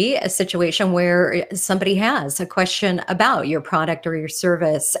could be a situation where somebody has a question about your product or your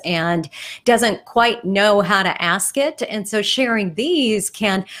service and doesn't quite know how to ask it. And so sharing these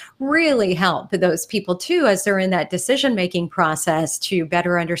can really help those people too, as they're in that decision-making process, to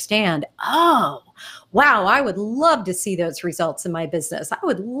better understand, oh, wow, I would love to see those results in my business. I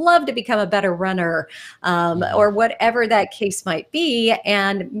would love to become a better runner, or whatever that case might be.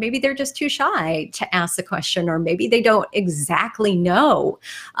 And maybe they're just too shy to ask the question, or maybe they don't exactly know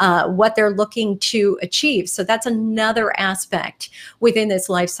what they're looking to achieve. So that's another aspect within this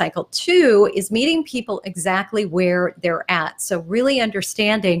life cycle too, is meeting people exactly where they're at. So really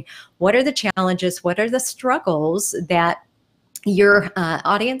understanding, what are the challenges, what are the struggles that your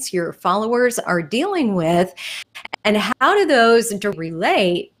audience, your followers are dealing with, and how do those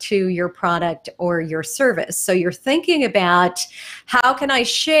relate to your product or your service? So you're thinking about, how can I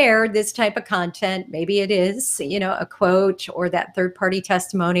share this type of content? Maybe it is, a quote or that third-party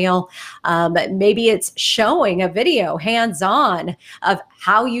testimonial. Maybe it's showing a video hands-on of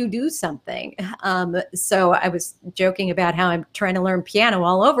how you do something. So I was joking about how I'm trying to learn piano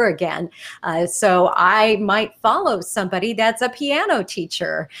all over again. So I might follow somebody that's a piano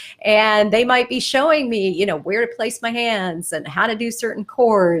teacher, and they might be showing me, where to place my hands and how to do certain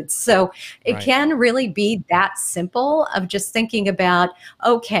chords. So it can really be that simple, of just thinking about,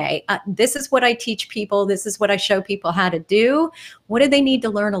 okay, this is what I teach people. This is what I show people how to do. What do they need to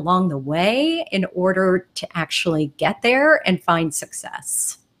learn along the way in order to actually get there and find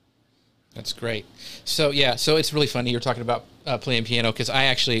success? That's great. So yeah, so it's really funny you're talking about playing piano, because I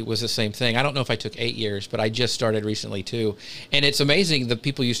actually was the same thing. I don't know if I took 8 years, but I just started recently too. And it's amazing the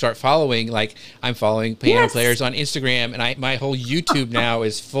people you start following. Like, I'm following piano players on Instagram, and my whole YouTube now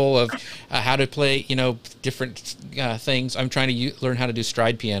is full of how to play, different things. I'm trying to learn how to do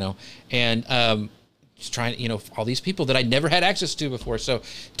stride piano, and just trying, all these people that I never had access to before. So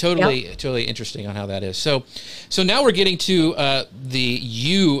totally interesting on how that is. So now we're getting to the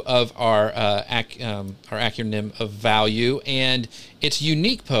U of our acronym of value, and it's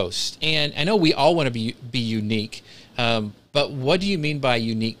unique posts. And I know we all want to be unique, but what do you mean by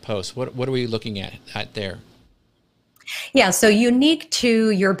unique posts? What are we looking at there? Yeah, so unique to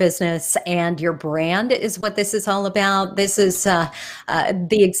your business and your brand is what this is all about. This is the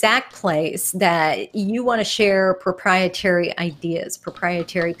exact place that you want to share proprietary ideas,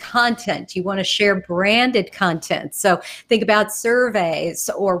 proprietary content. You want to share branded content. So think about surveys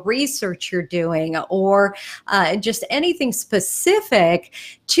or research you're doing, or just anything specific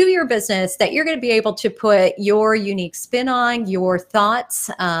to your business that you're going to be able to put your unique spin on, your thoughts,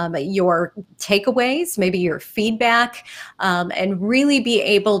 your takeaways, maybe your feedback, and really be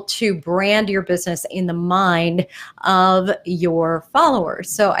able to brand your business in the mind of your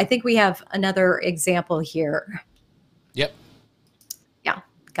followers. So I think we have another example here. Yep. Yeah,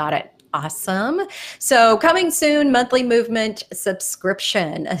 got it. Awesome. So coming soon, monthly movement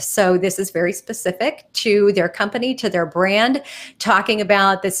subscription. So this is very specific to their company, to their brand, talking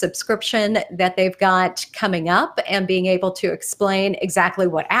about the subscription that they've got coming up and being able to explain exactly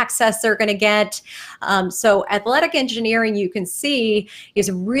what access they're going to get. So Athletic Engineering, you can see,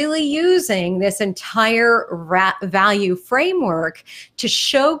 is really using this entire value framework to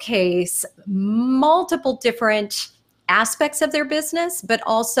showcase multiple different aspects of their business, but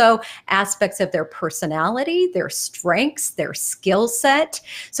also aspects of their personality, their strengths, their skill set.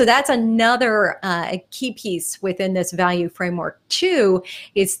 So that's another key piece within this value framework too,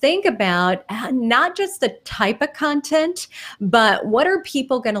 is think about not just the type of content, but what are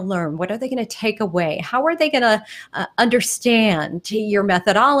people going to learn? What are they going to take away? How are they going to understand your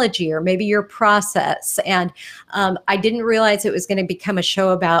methodology or maybe your process? And I didn't realize it was going to become a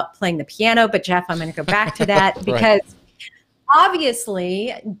show about playing the piano, but Jeff, I'm going to go back to that because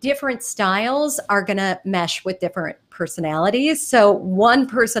obviously, different styles are going to mesh with different personalities. So one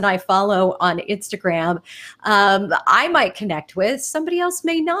person I follow on Instagram, I might connect with, somebody else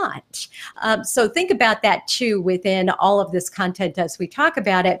may not. So think about that too within all of this content as we talk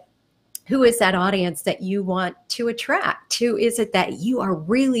about it. Who is that audience that you want to attract? Who is it that you are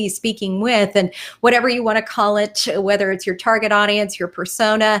really speaking with? And whatever you want to call it, whether it's your target audience, your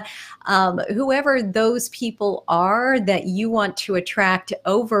persona, whoever those people are that you want to attract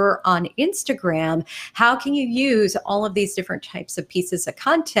over on Instagram, how can you use all of these different types of pieces of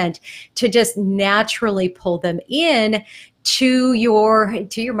content to just naturally pull them in to your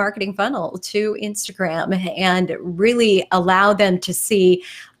marketing funnel, to Instagram, and really allow them to see,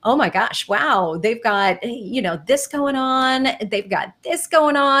 oh my gosh, wow, they've got, this going on. They've got this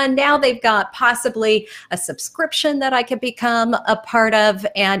going on. Now they've got possibly a subscription that I could become a part of.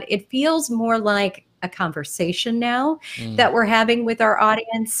 And it feels more like a conversation now that we're having with our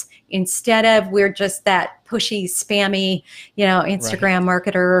audience, instead of we're just that pushy, spammy, Instagram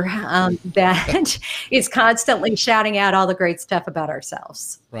marketer that is constantly shouting out all the great stuff about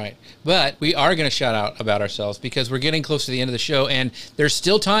ourselves. Right. But we are going to shout out about ourselves because we're getting close to the end of the show, and there's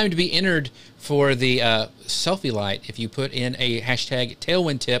still time to be entered for the selfie light if you put in a hashtag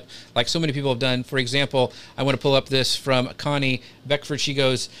Tailwind tip, like so many people have done. For example, I want to pull up this from Connie Beckford. She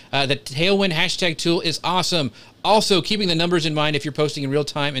goes, the Tailwind hashtag tool is awesome. Also, keeping the numbers in mind if you're posting in real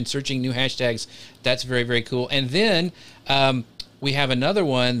time and searching new hashtags, that's very, very cool. And then we have another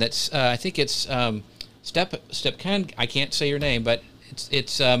one that's, I think it's Stepkan. I can't say your name, but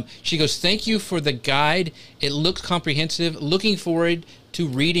it's she goes, thank you for the guide. It looks comprehensive. Looking forward to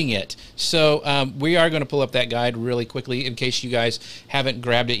reading it. So we are going to pull up that guide really quickly in case you guys haven't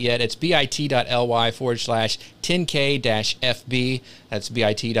grabbed it yet. It's bit.ly/10k-FB. That's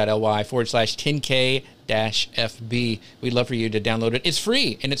bit.ly/10k-FB. We'd love for you to download it. It's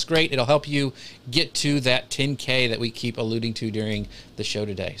free and it's great. It'll help you get to that 10K that we keep alluding to during the show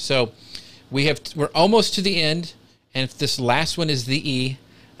today. So we're almost to the end, and if this last one is the E.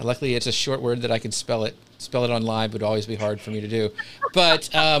 Luckily, it's a short word that I can spell it. Spell it on live would always be hard for me to do.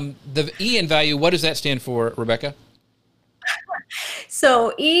 But the E in value, what does that stand for, Rebecca?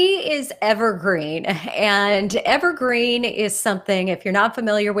 So E is evergreen, and evergreen is something, if you're not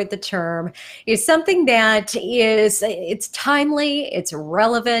familiar with the term, is something that it's timely, it's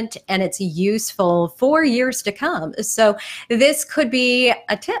relevant, and it's useful for years to come. So this could be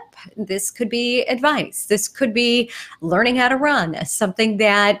a tip. This could be advice. This could be learning how to run, something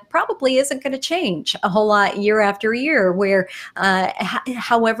that probably isn't going to change a whole lot year after year, where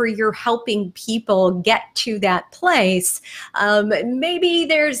however you're helping people get to that place, maybe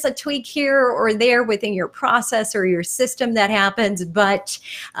there's a tweak here or there within your process or your system that happens, but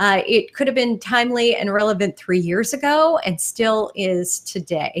it could have been timely and relevant 3 years ago and still is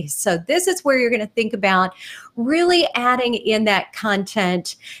today. So this is where you're going to think about really adding in that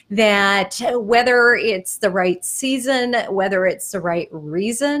content, that whether it's the right season, whether it's the right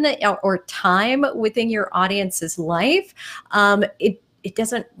reason or time within your audience's life, it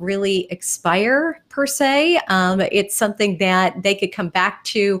doesn't really expire per se. It's something that they could come back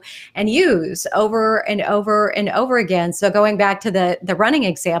to and use over and over and over again. So going back to the running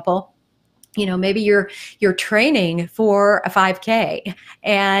example, maybe you're training for a 5K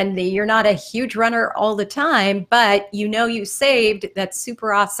and you're not a huge runner all the time, but you saved that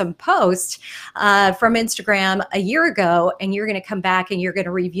super awesome post from Instagram a year ago, and you're going to come back and you're going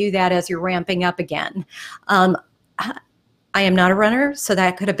to review that as you're ramping up again. I am not a runner, so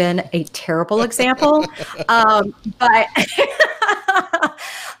that could have been a terrible example.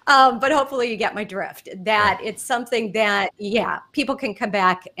 But hopefully you get my drift, that it's something that, people can come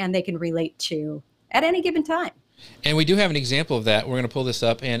back and they can relate to at any given time. And we do have an example of that. We're going to pull this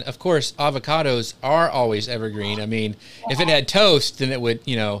up. And, of course, avocados are always evergreen. I mean, if it had toast, then it would,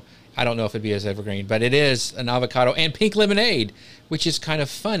 I don't know if it'd be as evergreen, but it is an avocado. And pink lemonade, which is kind of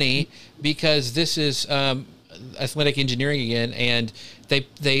funny because this is Athletic Engineering again, and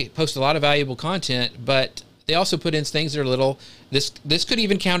they post a lot of valuable content, but they also put in things that are little. This could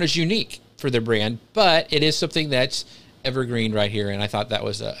even count as unique for their brand, but it is something that's evergreen right here, and I thought that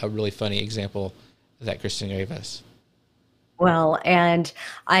was a really funny example that Kristen gave us. Well, and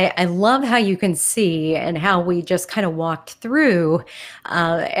I love how you can see and how we just kind of walked through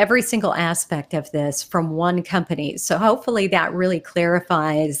every single aspect of this from one company. So hopefully that really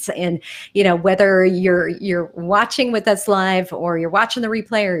clarifies. And whether you're watching with us live or you're watching the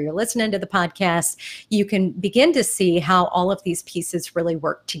replay or you're listening to the podcast, you can begin to see how all of these pieces really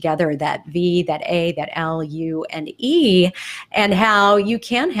work together. That V, that A, that L, U, and E, and how you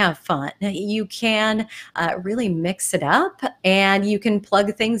can have fun. You can really mix it up. And you can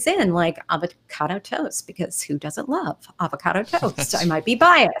plug things in like avocado toast, because who doesn't love avocado toast? I might be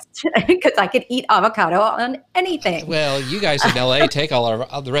biased because I could eat avocado on anything. Well, you guys in LA take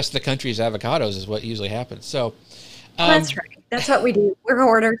the rest of the country's avocados is what usually happens. So that's right. That's what we do. We're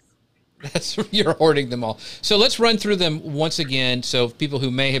hoarders. You're hoarding them all. So let's run through them once again. So people who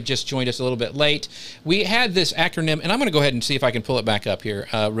may have just joined us a little bit late, we had this acronym, and I'm going to go ahead and see if I can pull it back up here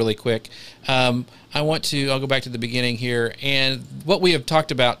really quick. I'll go back to the beginning here. And what we have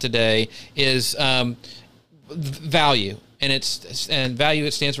talked about today is value. And value,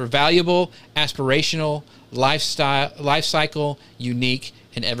 it stands for valuable, aspirational, lifestyle, life cycle, unique,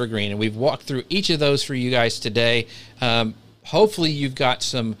 and evergreen. And we've walked through each of those for you guys today. Hopefully you've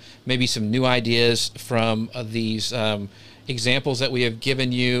got maybe some new ideas from these examples that we have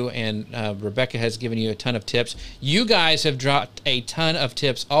given you, and Rebecca has given you a ton of tips. You guys have dropped a ton of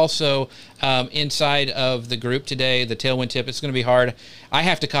tips also inside of the group today. The Tailwind tip, it's going to be hard. I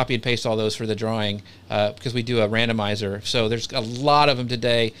have to copy and paste all those for the drawing because we do a randomizer. So there's a lot of them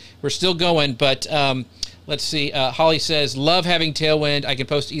today. We're still going, but let's see. Holly says, love having Tailwind. I can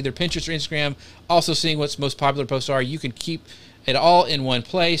post either Pinterest or Instagram. Also seeing what's most popular posts are. You can keep it all in one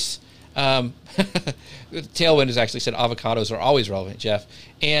place. Tailwind has actually said avocados are always relevant, Jeff.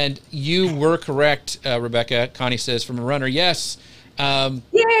 And you were correct, Rebecca. Connie says, from a runner, yes.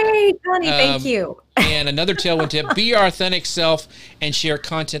 Yay, Connie, thank you. And another Tailwind tip, be your authentic self and share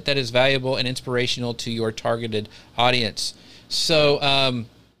content that is valuable and inspirational to your targeted audience. So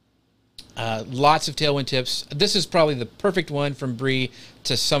lots of Tailwind tips. This is probably the perfect one from Bree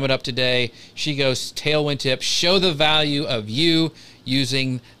to sum it up today. She goes, Tailwind tip, show the value of you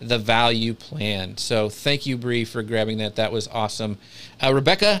using the value plan. So thank you, Bree, for grabbing that. That was awesome.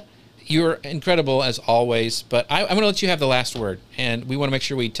 Rebecca, you're incredible as always, but I'm going to let you have the last word. And we want to make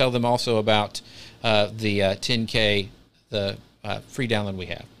sure we tell them also about the 10K, the free download we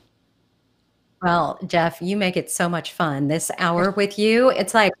have. Well, Jeff, you make it so much fun. This hour with you,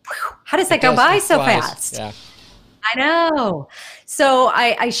 it's like, whew, how does that go by so fast? Yeah. I know. So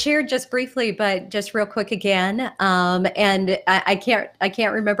I shared just briefly, but just real quick again. And I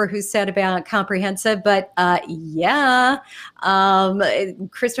can't remember who said about comprehensive, but yeah,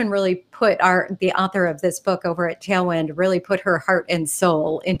 Kristen really put the author of this book over at Tailwind really put her heart and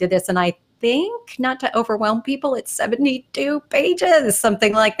soul into this. And I think, not to overwhelm people, it's 72 pages,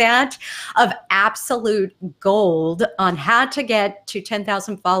 something like that, of absolute gold on how to get to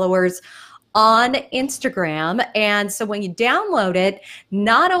 10,000 followers on Instagram. And so when you download it,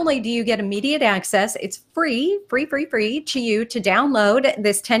 not only do you get immediate access, it's free to you to download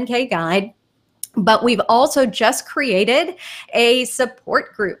this 10K guide, but we've also just created a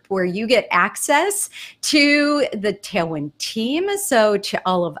support group where you get access to the Tailwind team. So to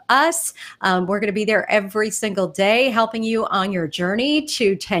all of us, we're going to be there every single day helping you on your journey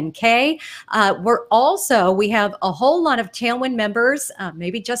to 10K. We have a whole lot of Tailwind members,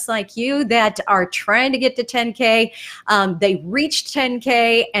 maybe just like you, that are trying to get to 10K. They reached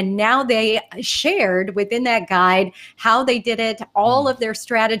 10K and now they shared within that guide how they did it, all of their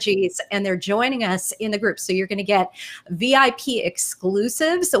strategies, and they're joining us in the group. So you're going to get VIP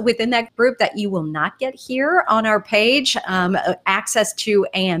exclusives within that group that you will not get here on our page, access to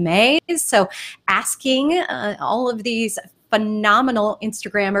AMAs. So asking all of these phenomenal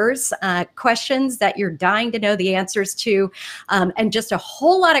Instagrammers questions that you're dying to know the answers to, and just a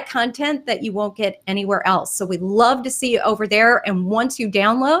whole lot of content that you won't get anywhere else. So we'd love to see you over there. And once you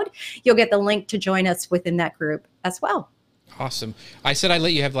download, you'll get the link to join us within that group as well. Awesome. I said I'd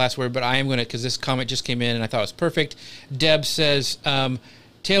let you have the last word, but I am going to, because this comment just came in and I thought it was perfect. Deb says,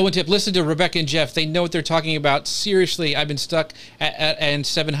 Tailwind tip, listen to Rebecca and Jeff. They know what they're talking about. Seriously, I've been stuck at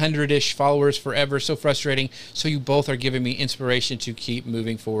 700-ish followers forever. So frustrating. So you both are giving me inspiration to keep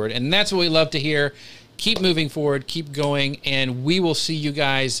moving forward. And that's what we love to hear. Keep moving forward, keep going, and we will see you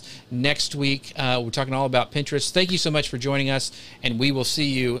guys next week. We're talking all about Pinterest. Thank you so much for joining us, and we will see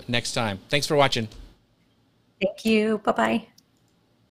you next time. Thanks for watching. Thank you. Bye-bye.